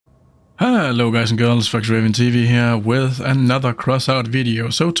Hello guys and girls, FoxyRaven-TV here with another Crossout video.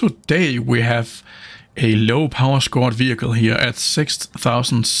 So today we have a low power scored vehicle here at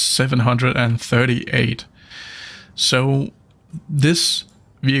 6,738. So this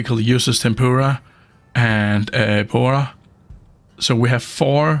vehicle uses Tempura and Bora. So we have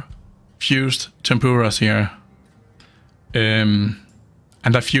 4 fused Tempuras here.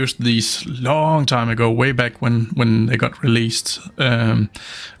 And I fused these long time ago, way back when they got released. And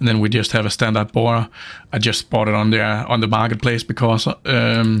then we just have a standard Bora. I just bought it on the marketplace because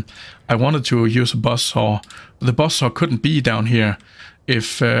I wanted to use a buzzsaw. The buzzsaw couldn't be down here.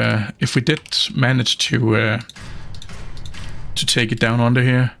 If we did manage to take it down under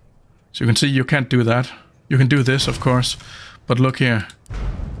here, so you can see you can't do that. You can do this, of course, but look here.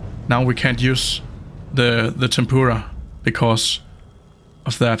 Now we can't use the Tempura because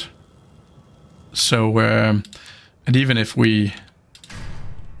of that. So and even if we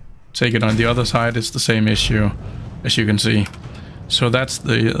take it on the other side, it's the same issue, as you can see. So that's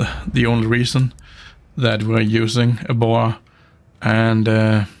the only reason that we're using a Bora. And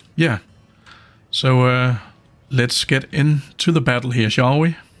yeah, so let's get into the battle here, shall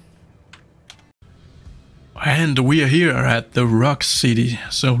we? And we are here at the Rock City,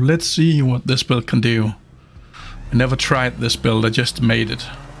 so let's see what this build can do. I never tried this build, I just made it.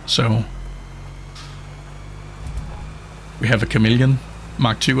 So we have a Chameleon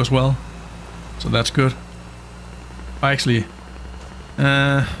Mark II as well, so that's good. Actually,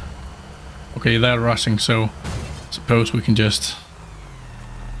 okay, they're rushing, so suppose we can just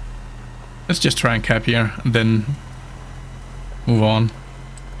let's just try and cap here and then move on.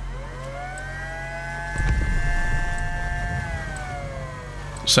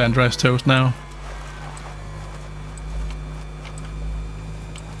 Sandra is toast now.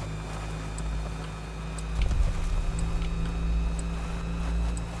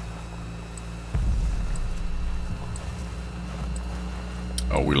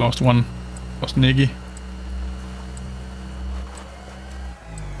 Oh, we lost one. Lost Niggy.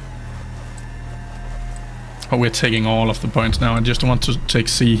 Oh, we're taking all of the points now. I just want to take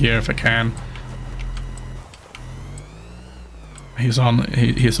C here if I can. He's on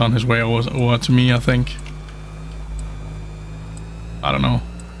his way over to me, I think. I don't know.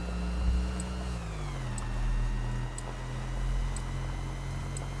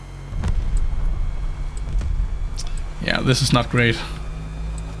 Yeah, this is not great.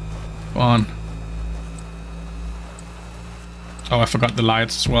 Come on. Oh, I forgot the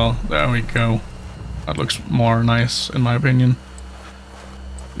lights as well. There we go. That looks more nice in my opinion.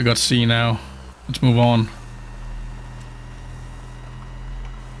 We got C now. Let's move on.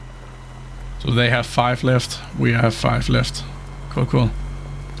 So they have 5 left. We have 5 left. Cool, cool.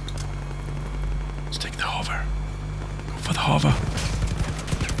 Let's take the hover. Go for the hover.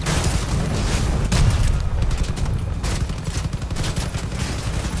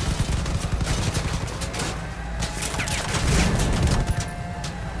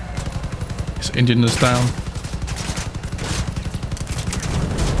 Engine is down.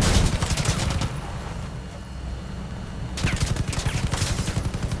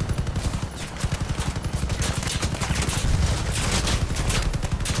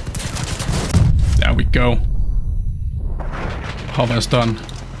 There we go. Hover's done.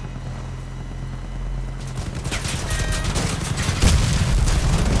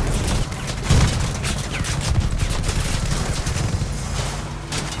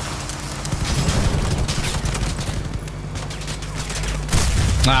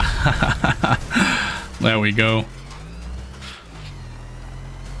 There we go.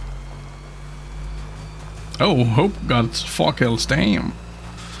 Oh, Hope got 4 kills, damn.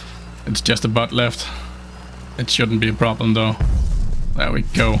 It's just a bot left. It shouldn't be a problem though. There we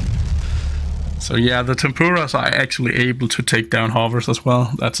go. So yeah, the Tempuras are actually able to take down hovers as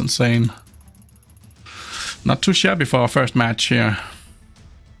well. That's insane. Not too shabby for our first match here.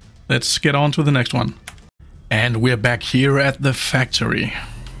 Let's get on to the next one. And we're back here at the factory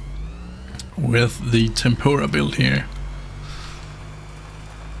with the Tempura build here.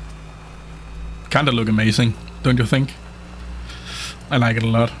 Kinda look amazing, don't you think? I like it a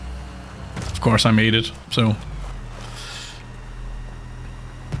lot. Of course I made it, so.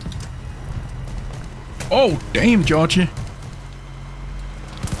 Oh, damn, Georgie.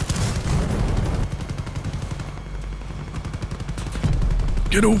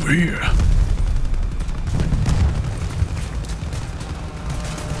 Get over here.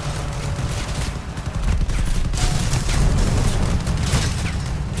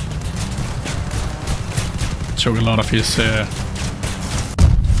 Took a lot of his there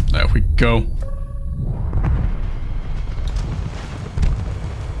we go.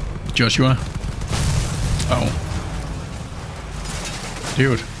 Joshua. Oh.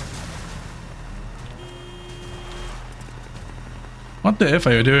 Dude. What the F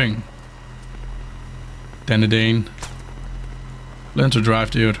are you doing? Danny Dane. Learn to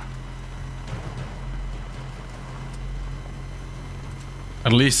drive, dude.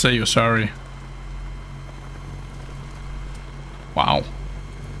 At least say you're sorry. Wow.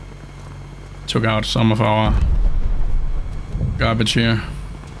 Took out some of our garbage here.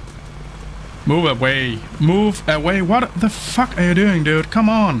 Move away. Move away. What the fuck are you doing, dude? Come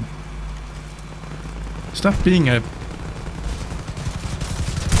on. Stop being a...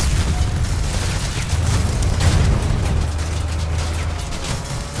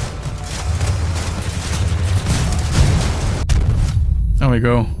 There we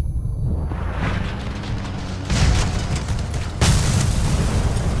go.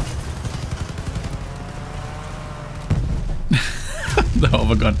 The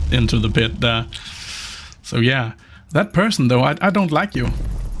hover got into the pit there. So yeah, that person though, I don't like you.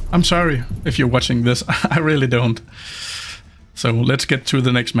 I'm sorry if you're watching this. I really don't. So let's get to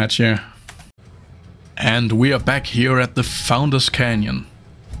the next match here. And we are back here at the Founders Canyon.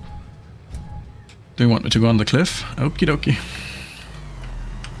 Do you want me to go on the cliff? Okie dokie.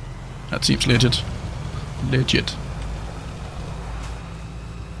 That seems legit. Legit.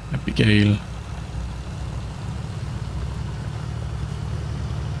 Abigail.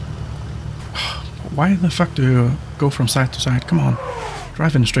 Why the fuck do you go from side to side? Come on.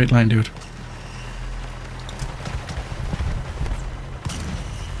 Drive in a straight line, dude.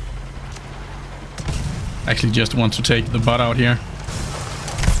 Actually just want to take the butt out here.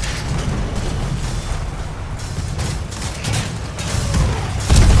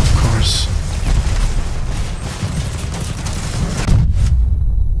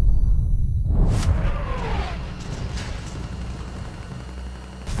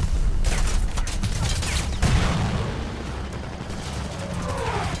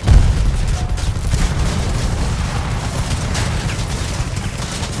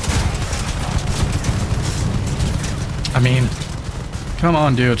 I mean, come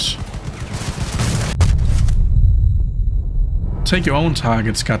on, dudes. Take your own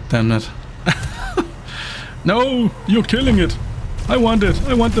targets, goddammit. No, you're killing it. I want it.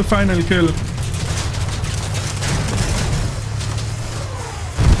 I want the final kill.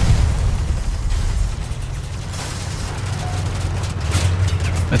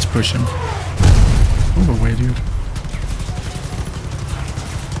 Let's push him. Move away, dude.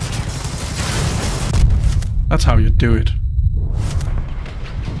 That's how you do it.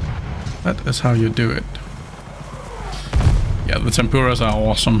 That is how you do it. Yeah, the tempuras are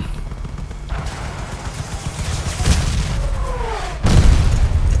awesome.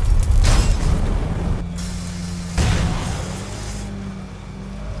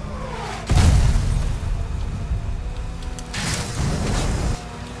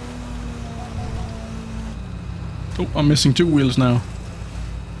 Oh, I'm missing 2 wheels now.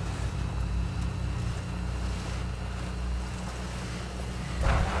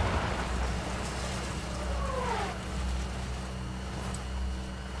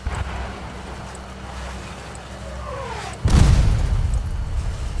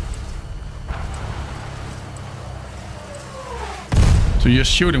 So you're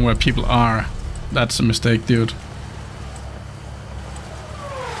shooting where people are. That's a mistake, dude.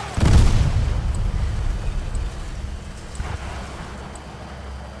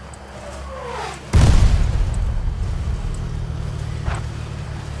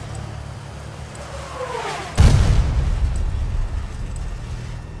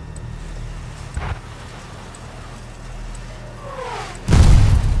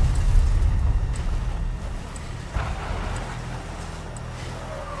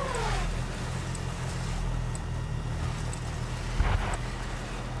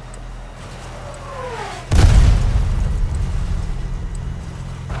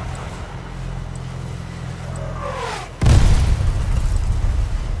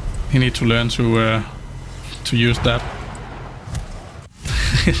 You need to learn to use that.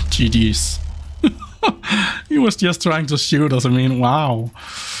 GG's. He was just trying to shoot us. I mean, wow.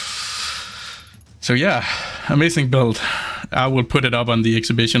 So yeah, amazing build. I will put it up on the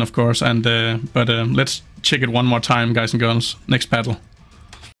exhibition, of course. And but let's check it one more time, guys and girls. Next battle.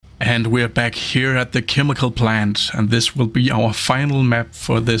 And we're back here at the chemical plant, and this will be our final map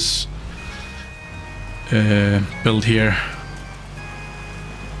for this build here.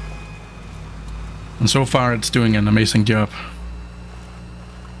 And so far it's doing an amazing job.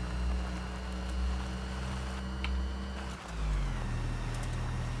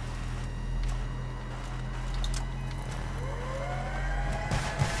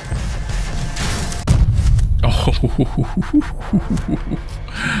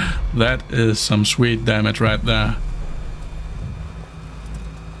 That is some sweet damage right there.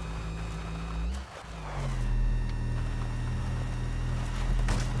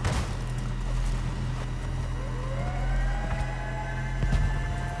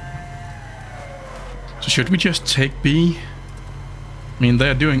 So should we just take B? I mean,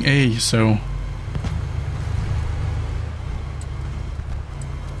 they're doing A, so...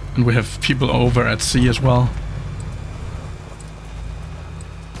 And we have people over at C as well.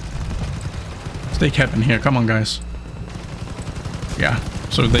 Stay capping here, come on guys. Yeah,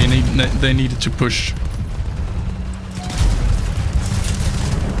 so they needed to push.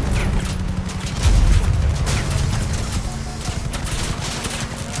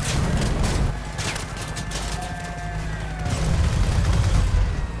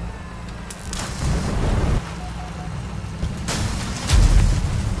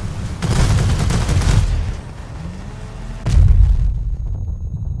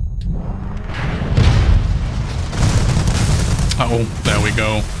 Oh, there we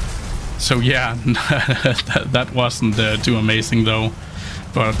go. So yeah, that wasn't too amazing though,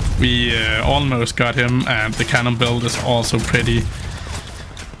 but we almost got him, and the cannon build is also pretty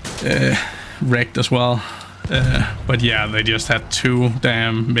wrecked as well. But yeah, they just had too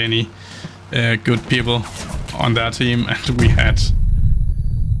damn many good people on their team, and we had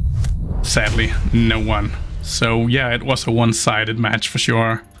sadly no one. So yeah, it was a one-sided match for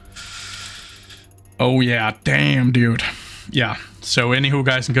sure. Oh yeah, damn dude. Yeah, so anywho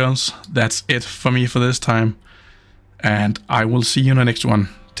guys and girls, that's it for me for this time, and I will see you in the next one.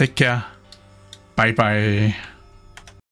 Take care. Bye bye.